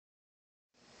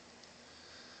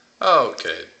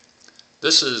Okay,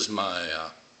 this is my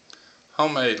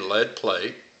homemade lead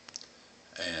plate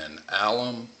and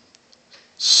alum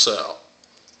cell.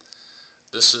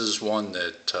 This is one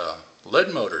that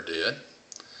lidmotor did,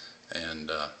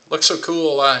 and looks so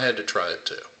cool I had to try it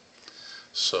too.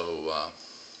 So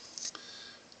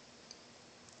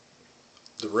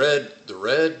the red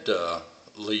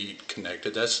lead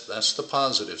connected, that's the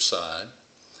positive side,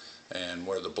 and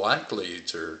where the black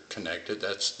leads are connected,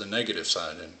 that's the negative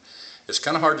side. And it's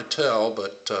kind of hard to tell,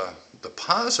 but the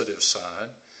positive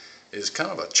side is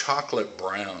kind of a chocolate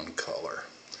brown color,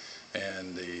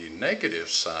 and the negative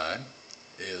side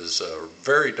is a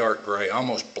very dark gray,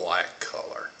 almost black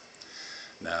color.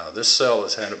 Now this cell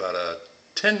has had about a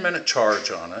 10-minute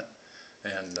charge on it,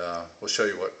 and we'll show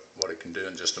you what it can do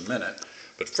in just a minute.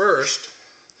 But first,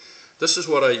 this is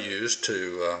what I use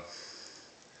to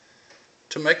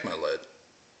make my lead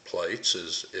plates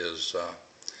is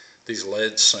these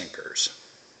lead sinkers.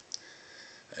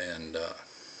 And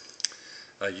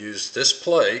I used this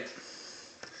plate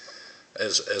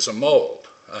as a mold.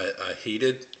 I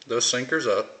heated those sinkers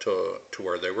up to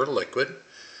where they were liquid,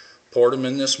 poured them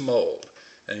in this mold,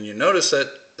 and you notice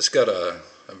that it's got a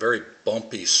very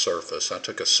bumpy surface. I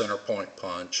took a center point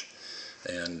punch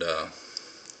and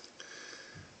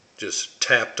just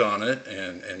tapped on it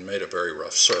and made a very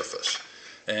rough surface.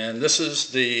 And this is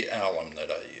the alum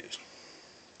that I use.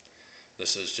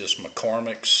 This is just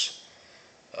McCormick's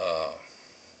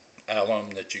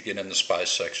alum that you get in the spice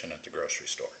section at the grocery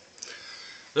store.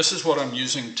 This is what I'm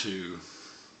using to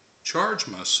charge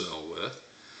my cell with,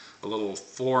 a little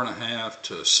 4.5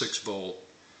 to 6 volt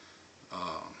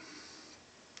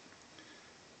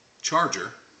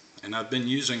charger, and I've been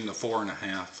using the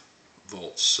 4.5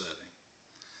 volt setting.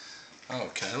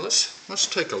 Okay, let's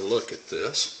take a look at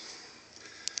this,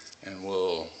 and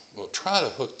we'll try to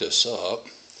hook this up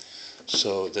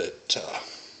so that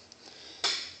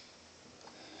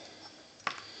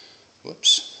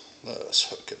whoops, let's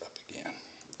hook it up again.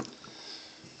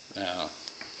 Now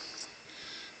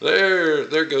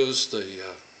there goes the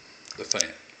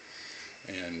fan,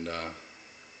 and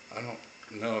I don't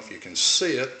know if you can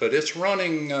see it, but it's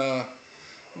running about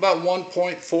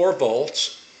 1.4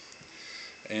 volts,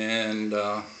 and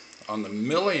on the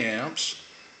milliamps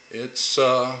it's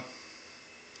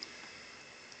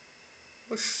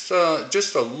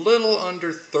just a little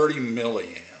under 30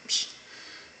 milliamps.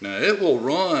 Now it will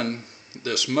run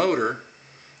this motor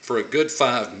for a good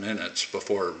 5 minutes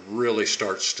before it really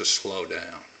starts to slow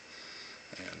down.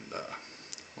 And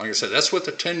like I said, that's with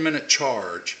a 10-minute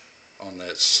charge on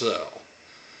that cell.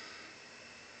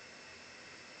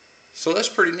 So that's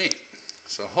pretty neat.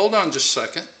 So hold on just a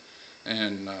second,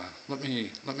 and let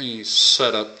me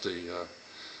set up the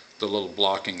little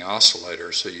blocking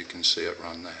oscillator so you can see it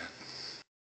run that.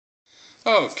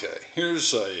 Okay,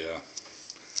 here's a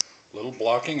little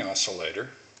blocking oscillator,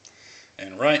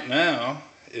 and right now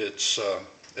it's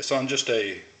on just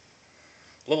a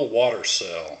little water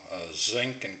cell, a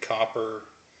zinc and copper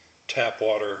tap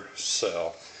water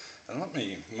cell. And let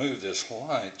me move this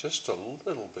light just a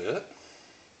little bit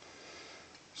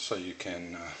so you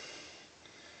can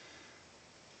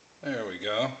there we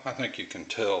go. I think you can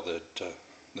tell that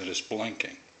that it's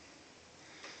blinking.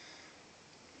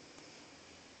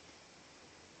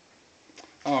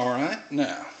 Alright,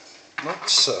 now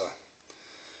let's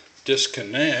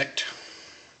disconnect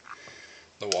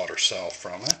the water cell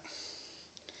from it.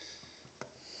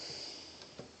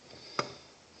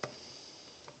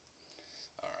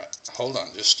 Alright, hold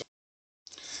on just a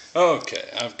minute. Okay,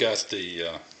 I've got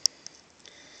the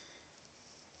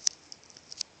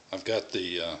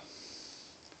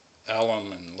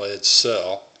alum and lead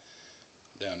cell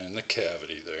down in the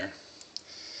cavity there,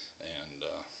 and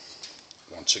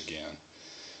once again,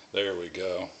 there we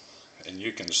go, and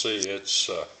you can see it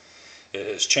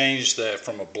has changed that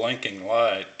from a blinking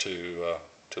light to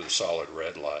the solid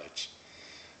red lights.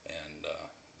 And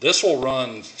this will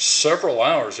run several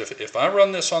hours. If I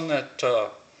run this on that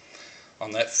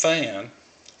fan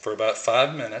for about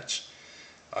 5 minutes,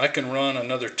 I can run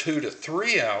another 2 to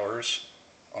 3 hours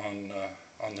on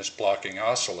this blocking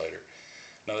oscillator.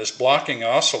 Now this blocking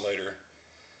oscillator,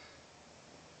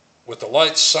 with the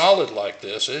light solid like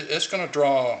this, it's going to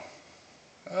draw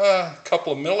a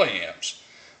couple of milliamps.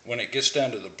 When it gets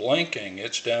down to the blinking,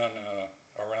 it's down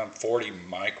around 40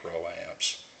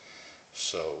 microamps.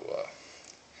 So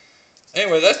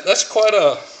anyway, that's quite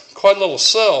a little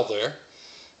cell there,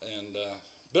 and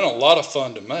been a lot of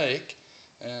fun to make,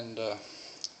 and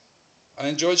I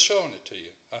enjoyed showing it to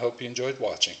you. I hope you enjoyed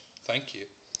watching. Thank you.